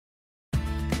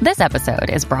This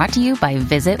episode is brought to you by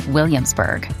Visit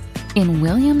Williamsburg. In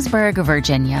Williamsburg,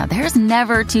 Virginia, there's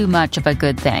never too much of a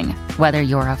good thing. Whether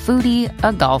you're a foodie,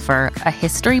 a golfer, a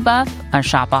history buff, a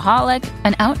shopaholic,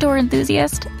 an outdoor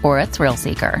enthusiast, or a thrill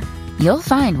seeker, you'll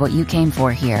find what you came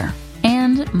for here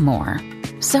and more.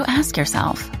 So ask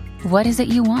yourself, what is it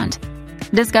you want?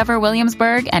 Discover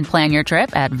Williamsburg and plan your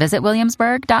trip at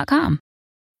visitwilliamsburg.com.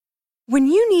 When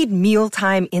you need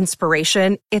mealtime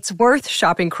inspiration, it's worth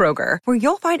shopping Kroger, where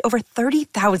you'll find over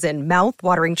 30,000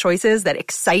 mouth-watering choices that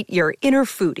excite your inner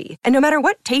foodie. And no matter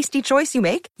what tasty choice you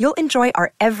make, you'll enjoy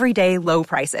our everyday low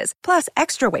prices, plus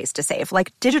extra ways to save,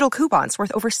 like digital coupons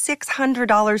worth over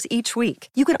 $600 each week.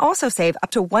 You can also save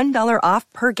up to $1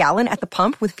 off per gallon at the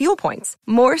pump with fuel points.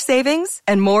 More savings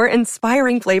and more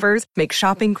inspiring flavors make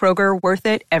shopping Kroger worth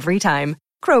it every time.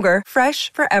 Kroger,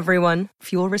 fresh for everyone.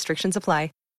 Fuel restrictions apply.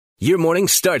 Your morning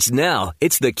starts now.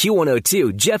 It's the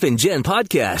Q102 Jeff and Jen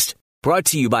podcast, brought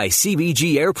to you by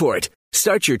CBG Airport.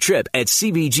 Start your trip at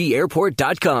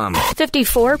CBGAirport.com.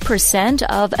 54%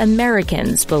 of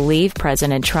Americans believe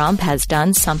President Trump has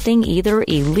done something either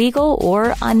illegal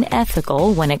or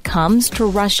unethical when it comes to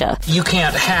Russia. You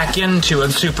can't hack into a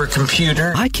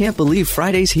supercomputer. I can't believe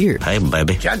Friday's here. Hey,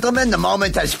 baby. Gentlemen, the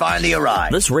moment has finally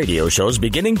arrived. This radio show's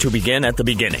beginning to begin at the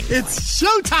beginning. It's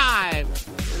showtime!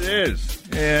 It is.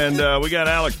 And we got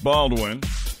Alec Baldwin,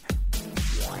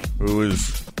 who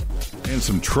is in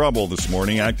some trouble this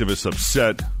morning. Activists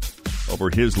upset over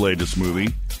his latest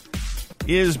movie.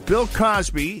 Is Bill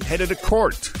Cosby headed to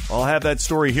court? I'll have that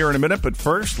story here in a minute, but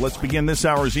first, let's begin this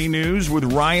hour's E-News with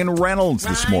Ryan Reynolds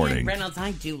this morning. Ryan Reynolds,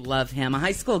 I do love him. A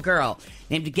high school girl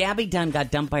named Gabby Dunn got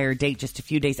dumped by her date just a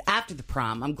few days after the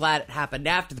prom. I'm glad it happened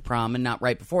after the prom and not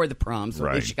right before the prom, so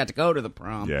at least she got to go to the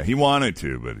prom. Yeah, he wanted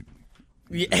to, but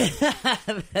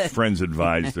friends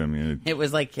advised him. It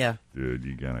was like, yeah. Dude,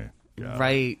 you gotta.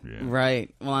 Right.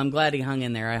 Well, I'm glad he hung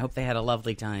in there. I hope they had a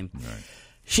lovely time. Right.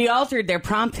 She altered their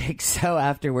prom pics so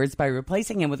afterwards by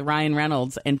replacing him with Ryan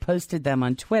Reynolds and posted them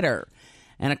on Twitter.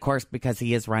 And of course, because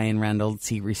he is Ryan Reynolds,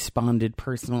 he responded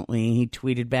personally. He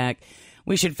tweeted back,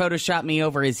 "We should Photoshop me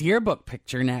over his yearbook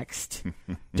picture next.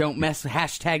 Don't mess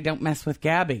with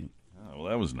Gabby." Well,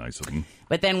 that was nice of him.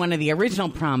 But then one of the original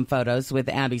prom photos with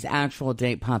Abby's actual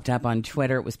date popped up on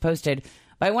Twitter. It was posted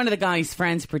by one of the guy's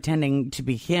friends pretending to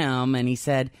be him, and he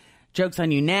said, "Joke's on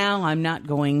you now. I'm not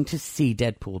going to see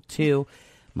Deadpool 2.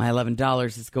 My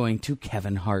 $11 is going to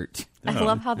Kevin Hart." I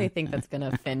love how they think that's going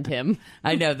to offend him.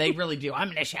 I know, they really do. I'm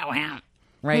going to show him.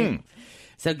 Right?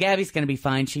 So Gabby's going to be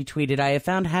fine. She tweeted, "I have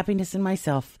found happiness in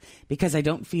myself because I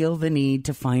don't feel the need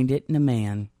to find it in a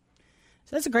man."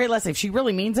 So that's a great lesson. If she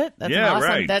really means it,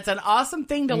 that's an awesome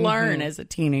thing to learn as a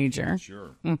teenager.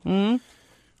 Sure. All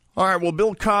right, well,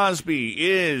 Bill Cosby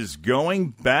is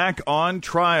going back on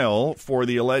trial for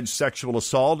the alleged sexual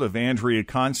assault of Andrea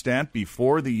Constand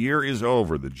before the year is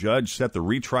over. The judge set the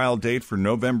retrial date for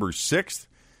November 6th.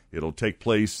 It'll take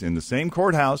place in the same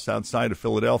courthouse outside of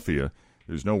Philadelphia.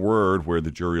 There's no word where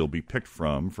the jury will be picked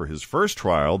from. For his first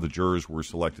trial, the jurors were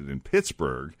selected in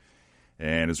Pittsburgh.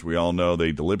 And as we all know,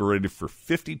 they deliberated for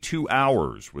 52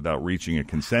 hours without reaching a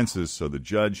consensus, so the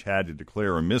judge had to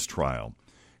declare a mistrial.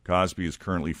 Cosby is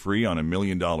currently free on $1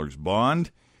 million bond.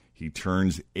 He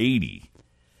turns 80.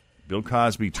 Bill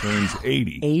Cosby turns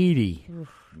 80. 80.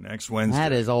 Next Wednesday.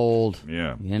 That is old.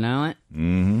 Yeah. You know it?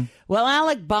 Mm-hmm. Well,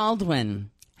 Alec Baldwin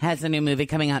has a new movie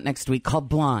coming out next week called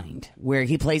Blind, where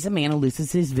he plays a man who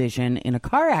loses his vision in a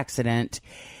car accident.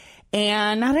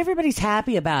 And not everybody's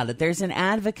happy about it. There's an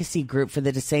advocacy group for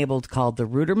the disabled called the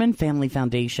Ruderman Family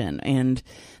Foundation, and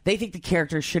they think the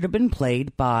character should have been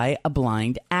played by a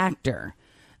blind actor.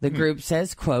 The group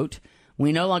says, quote,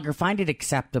 "We no longer find it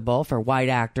acceptable for white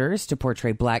actors to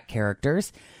portray black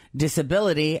characters.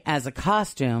 Disability as a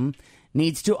costume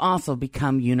needs to also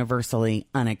become universally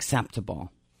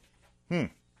unacceptable."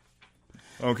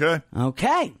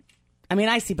 Okay. I mean,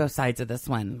 I see both sides of this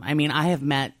one. I mean, I have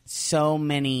met so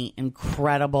many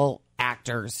incredible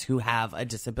actors who have a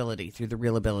disability through the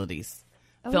Real Abilities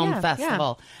Film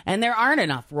Festival. Yeah. And there aren't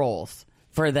enough roles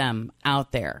for them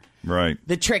out there. Right.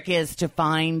 The trick is to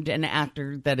find an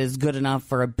actor that is good enough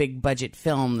for a big budget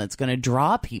film that's going to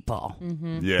draw people.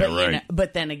 Mm-hmm. Yeah, right. You know,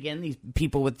 but then again, these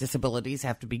people with disabilities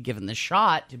have to be given the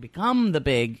shot to become the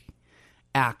big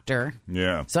actor.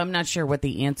 Yeah. So I'm not sure what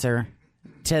the answer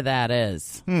to that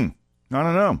is. I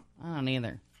don't know. I don't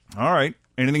either. All right.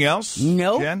 Anything else?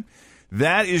 Nope. Jen?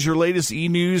 That is your latest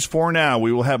E-News for now.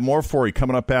 We will have more for you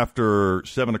coming up after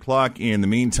 7 o'clock. In the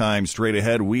meantime, straight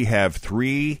ahead, we have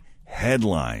 3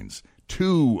 headlines.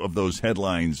 2 of those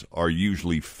headlines are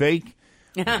usually fake.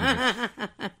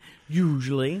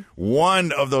 Usually.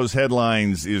 One of those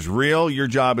headlines is real. Your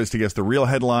job is to guess the real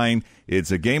headline.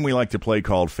 It's a game we like to play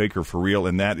called Fake or For Real,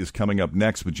 and that is coming up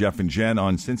next with Jeff and Jen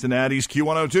on Cincinnati's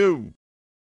Q102.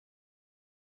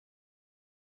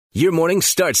 Your morning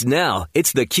starts now.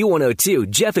 It's the Q102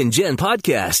 Jeff and Jen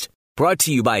podcast, brought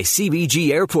to you by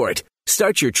CBG Airport.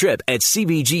 Start your trip at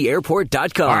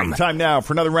CBGAirport.com. All right, time now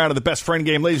for another round of the best friend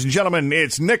game. Ladies and gentlemen,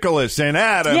 it's Nicholas and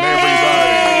Adam, Yay!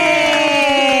 everybody.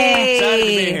 Excited to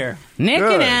be here. Nick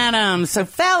Good. and Adam. So,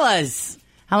 fellas,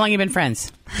 how long you been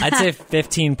friends? I'd say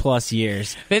 15 plus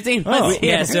years. 15 plus years.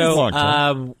 Yeah, so Long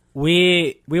time.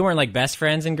 we weren't like best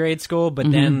friends in grade school, but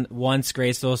then once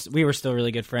grade school, we were still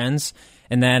really good friends.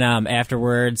 And then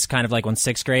afterwards, kind of like when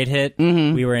sixth grade hit,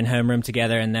 we were in homeroom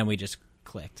together, and then we just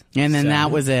clicked. And then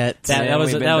that was it. That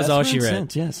was all she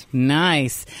wrote. Yes.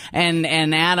 Nice.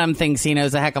 And Adam thinks he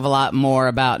knows a heck of a lot more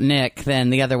about Nick than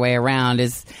the other way around.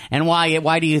 And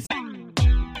why do you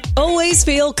Always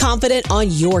feel confident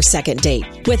on your second date.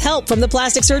 With help from the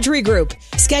Plastic Surgery Group.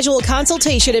 Schedule a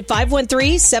consultation at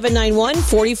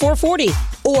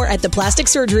 513-791-4440 or at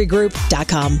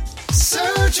theplasticsurgerygroup.com.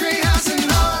 Surgery has an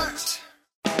art.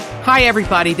 Hi,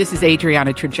 everybody. This is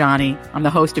Adriana Trajani. I'm the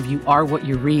host of You Are What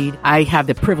You Read. I have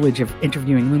the privilege of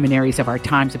interviewing luminaries of our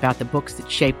times about the books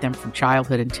that shaped them from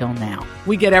childhood until now.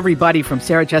 We get everybody from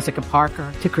Sarah Jessica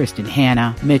Parker to Kristen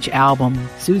Hanna, Mitch Albom,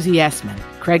 Susie Essman,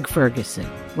 Craig Ferguson,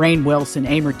 Rainn Wilson,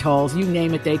 Amor Tolls, you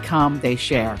name it, they come, they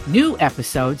share. New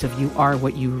episodes of You Are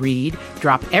What You Read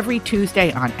drop every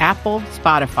Tuesday on Apple,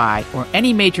 Spotify, or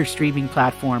any major streaming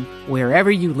platform wherever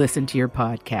you listen to your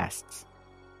podcasts.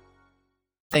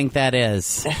 think that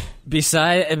is?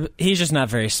 Besides, he's just not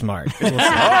very smart. Come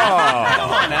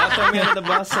on now, throw me under the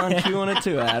bus on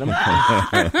Q102, Adam.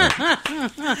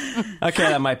 Okay,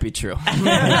 that might be true.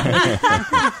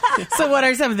 So what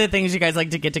are some of the things you guys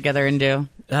like to get together and do?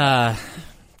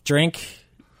 Drink,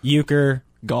 euchre,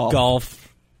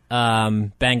 golf,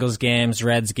 Bengals games,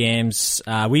 Reds games.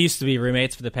 We used to be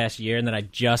roommates for the past year, and then I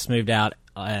just moved out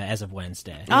as of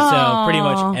Wednesday. So pretty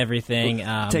much everything.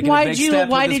 Why did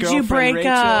you break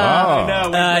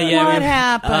up? What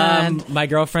happened? My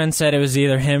girlfriend said it was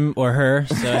either him or her,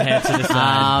 so I had to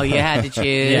decide. Oh, you had to choose.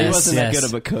 He wasn't that good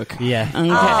of a cook. Yeah.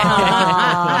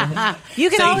 You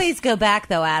can always go back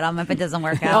though, Adam, if it doesn't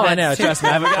work out. Oh, I know. Trust me.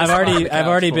 I've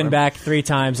already been back 3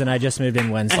 times, and I just moved in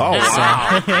Wednesday. Oh,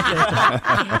 wow.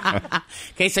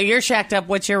 Okay, so you're shacked up.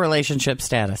 What's your relationship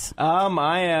status?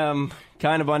 I am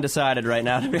kind of undecided right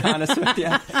now, to be honest with you.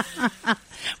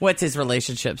 What's his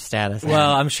relationship status?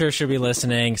 Well, I'm sure she'll be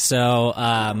listening.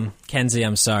 So, Kenzie,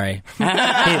 I'm sorry.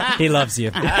 He loves you.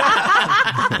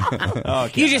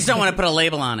 Okay. You just don't want to put a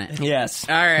label on it. Yes.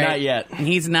 All right. Not yet.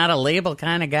 He's not a label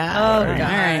kind of guy. Oh, God.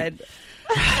 God. All right.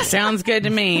 Sounds good to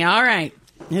me. All right.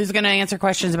 Who's going to answer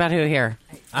questions about who here?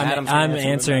 I'm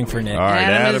answering for Nick. All right,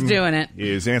 Adam is doing it.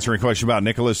 Is answering a question about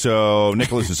Nicholas. So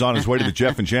Nicholas is on his way to the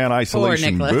Jeff and Jan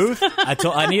isolation booth. I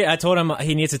told him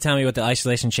he needs to tell me what the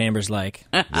isolation chamber's like.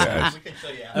 Yes.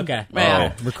 Okay.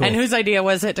 Yeah. We're cool. And whose idea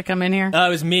was it to come in here? It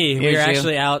was me. We Here's were you.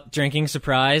 actually out drinking,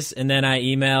 surprise, and then I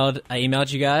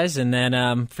emailed you guys, and then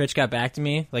Fritch got back to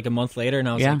me like a month later, and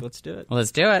I was like, let's do it.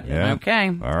 Let's do it. Yeah. Okay.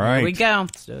 All right. Here we go.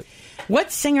 Let's do it. What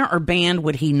singer or band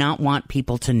would he not want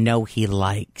people to know he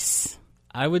likes?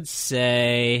 I would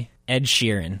say Ed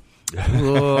Sheeran.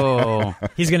 Whoa.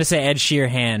 He's going to say Ed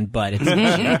Sheeran, but it's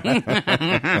Ed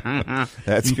Sheeran.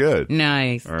 That's good.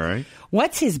 Nice. All right.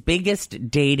 What's his biggest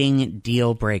dating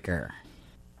deal breaker?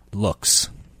 Looks.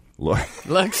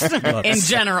 Looks in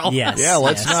general. Yes. Yeah,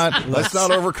 let's not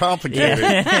overcomplicate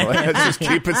it. Let's just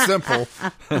keep it simple.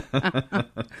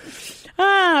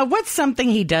 What's something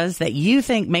he does that you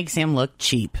think makes him look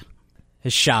cheap?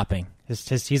 His shopping.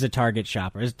 He's a Target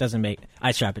shopper.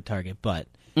 I shop at Target, but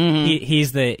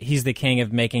he's the king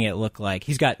of making it look like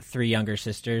he's got 3 younger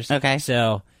sisters. Okay,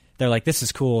 so they're like, this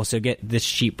is cool. So get this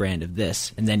cheap brand of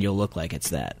this, and then you'll look like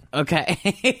it's that.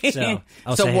 Okay. So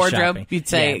I'll say his wardrobe. shopping. You'd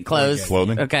say Yeah, clothes.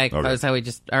 Clothing? Okay. Clothes. How we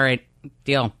just. All right.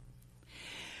 Deal.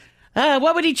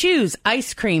 What would he choose?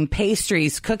 Ice cream,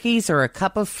 pastries, cookies, or a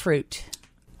cup of fruit?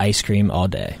 Ice cream all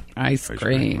day. Ice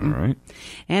cream. All right.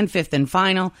 And fifth and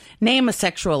final, name a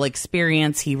sexual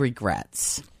experience he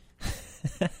regrets.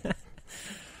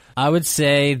 I would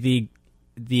say the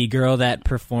girl that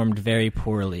performed very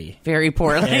poorly. Very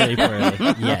poorly. Very poorly.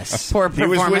 Yes. Poor He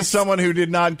performance. was with someone who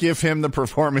did not give him the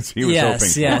performance he was hoping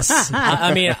for. Yes.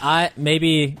 I mean,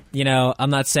 I'm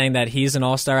not saying that he's an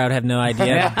all-star. I would have no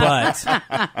idea, but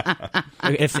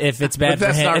if it's bad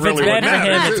for him,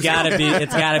 it's got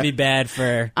to be bad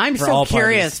for. I'm for so all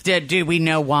curious. parties. Did we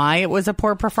know why it was a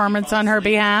poor performance on her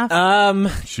behalf?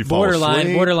 She falls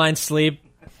asleep. Borderline sleep.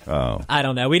 Oh, I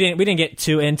don't know. We didn't get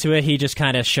too into it. He just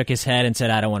kind of shook his head and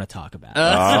said, "I don't want to talk about it."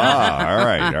 all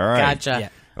right. Gotcha. Yeah.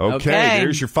 Okay,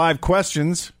 here's your 5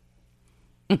 questions.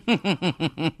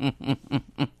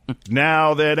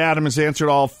 Now that Adam has answered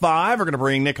all 5, we're going to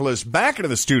bring Nicholas back into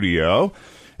the studio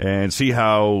and see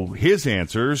how his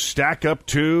answers stack up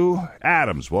to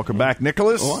Adam's. Welcome back,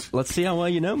 Nicholas. Well, let's see how well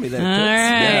you know me then.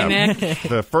 All right, Nick.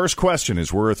 The first question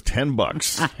is worth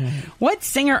 $10. What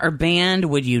singer or band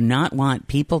would you not want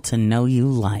people to know you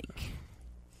like?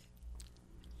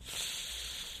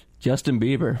 Justin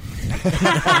Bieber.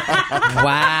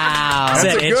 Wow. That's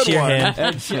Is that a Ed good Sheeran? one.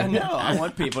 Ed Sheeran. No, I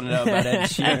want people to know about Ed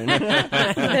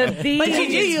Sheeran. But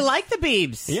you like the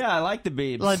Biebs. Yeah, I like the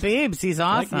Biebs. Like Biebs, he's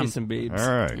I like awesome. me some Biebs. All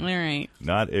right. All right.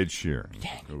 Not Ed Sheeran.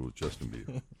 Oh, Justin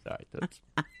Bieber. Sorry, that's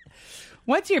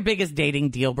What's your biggest dating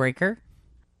deal breaker?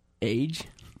 age.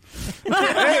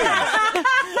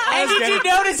 And did you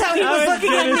notice how he was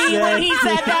looking at me when he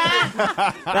said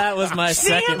that? That was my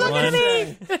second look one. at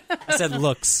me. I said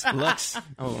looks. Looks.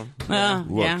 Oh. Yeah.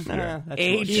 Yeah.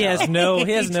 Age. He has no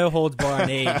holds bar on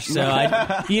age. So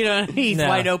He's No.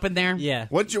 wide open there. yeah.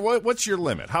 What's your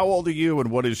limit? How old are you, and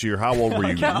how old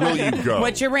were you? Will you go?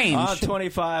 What's your range?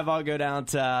 25, I'll go down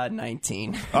to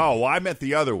 19. Oh, well, I meant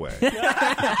the other way. He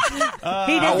How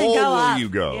doesn't old go will up. you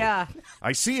go? Yeah.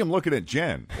 I see him looking at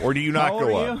Jen. Or do you not How go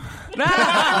old are up? you?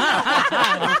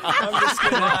 I'm just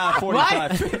kidding.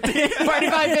 45, 50.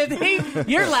 45,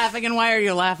 50? You're laughing, and why are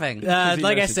you laughing?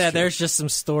 Like I said, there's just some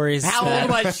stories. How old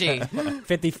was she?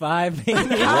 55.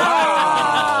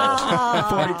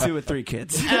 42 with 3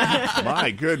 kids.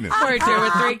 My goodness. 42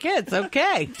 with 3 kids.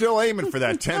 Okay. Still aiming for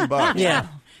that $10. Yeah.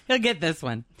 He'll get this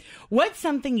one. What's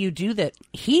something you do that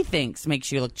he thinks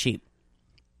makes you look cheap?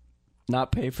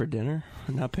 Not pay for dinner.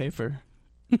 Not pay for...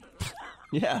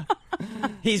 Yeah.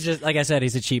 He's just, like I said,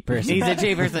 he's a cheap person. He's a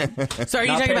cheap person. So are you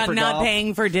Not talking pay about for not golf.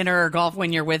 paying for dinner or golf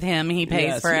when you're with him? He pays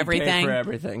Yes, for you everything? Pay for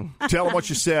everything. Tell him what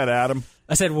you said, Adam.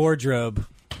 I said wardrobe.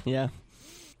 Yeah.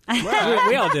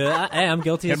 We all do it. I'm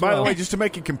guilty And as by well. the way, just to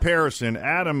make a comparison,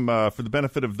 Adam, for the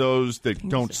benefit of those that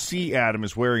don't see Adam,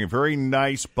 is wearing a very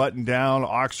nice button-down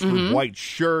Oxford white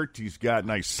shirt. He's got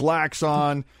nice slacks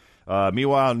on.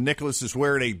 Meanwhile, Nicholas is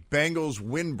wearing a Bengals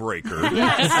windbreaker.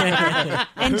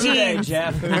 And jeans.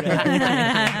 Jeff.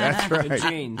 That's right. And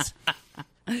jeans.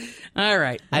 All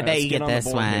right. I bet let's you get get on the this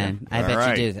board one. here. I bet All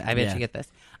right. you do. I bet you get this.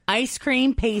 Ice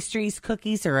cream, pastries,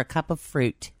 cookies, or a cup of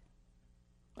fruit?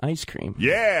 Ice cream.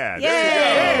 Yeah.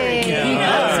 There you go. He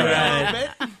knows.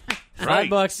 Right.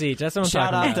 $5 each. That's what I'm Shout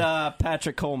talking out about. to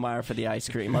Patrick Colmeyer for the ice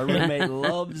cream. My roommate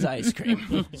loves ice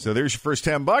cream. So there's your first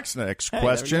 $10. Next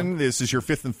question. This is your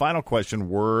 5th and final question,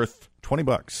 worth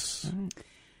 $20.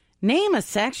 Name a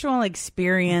sexual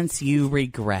experience you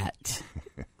regret.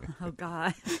 Oh,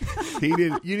 God. You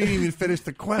didn't even finish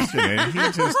the question, and he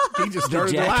just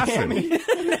started laughing.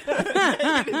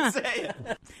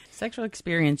 Sexual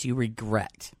experience you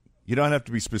regret. You don't have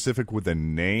to be specific with a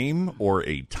name or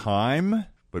a time,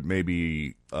 but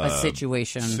maybe A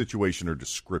situation. situation or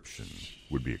description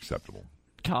would be acceptable.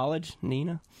 College,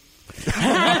 Nina.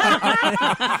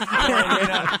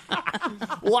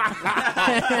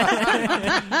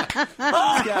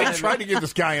 I tried to give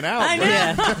this guy an out. I know.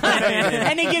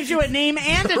 And he gives you a name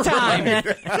and a time.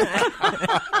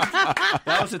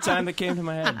 That was the time that came to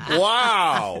my head.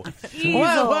 Wow.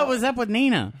 What was up with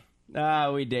Nina?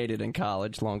 We dated in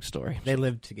college. Long story. They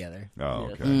lived together.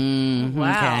 Oh, okay.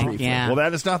 Wow. Okay, yeah. Well,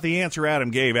 that is not the answer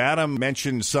Adam gave. Adam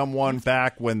mentioned someone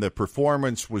back when the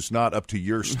performance was not up to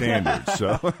your standards.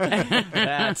 So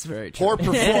That's very true. poor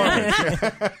performance.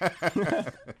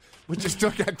 We just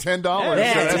took that $10. So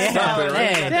that's something,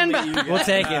 right? Hey, We'll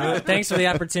take it. Thanks for the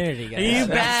opportunity, guys. you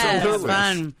bet. It was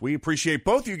fun. We appreciate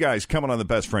both you guys coming on the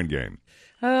Best Friend Game.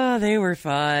 Oh, they were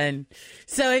fun.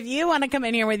 So if you want to come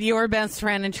in here with your best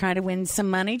friend and try to win some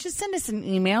money, just send us an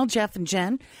email, Jeff and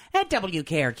Jen at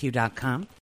WKRQ.com.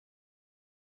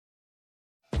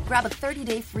 Grab a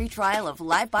 30-day free trial of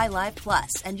Live by Live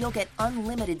Plus, and you'll get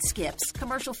unlimited skips,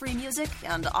 commercial-free music,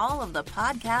 and all of the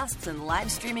podcasts and live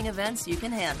streaming events you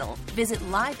can handle. Visit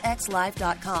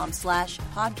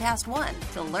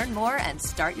livexlive.com/podcast1 to learn more and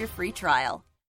start your free trial.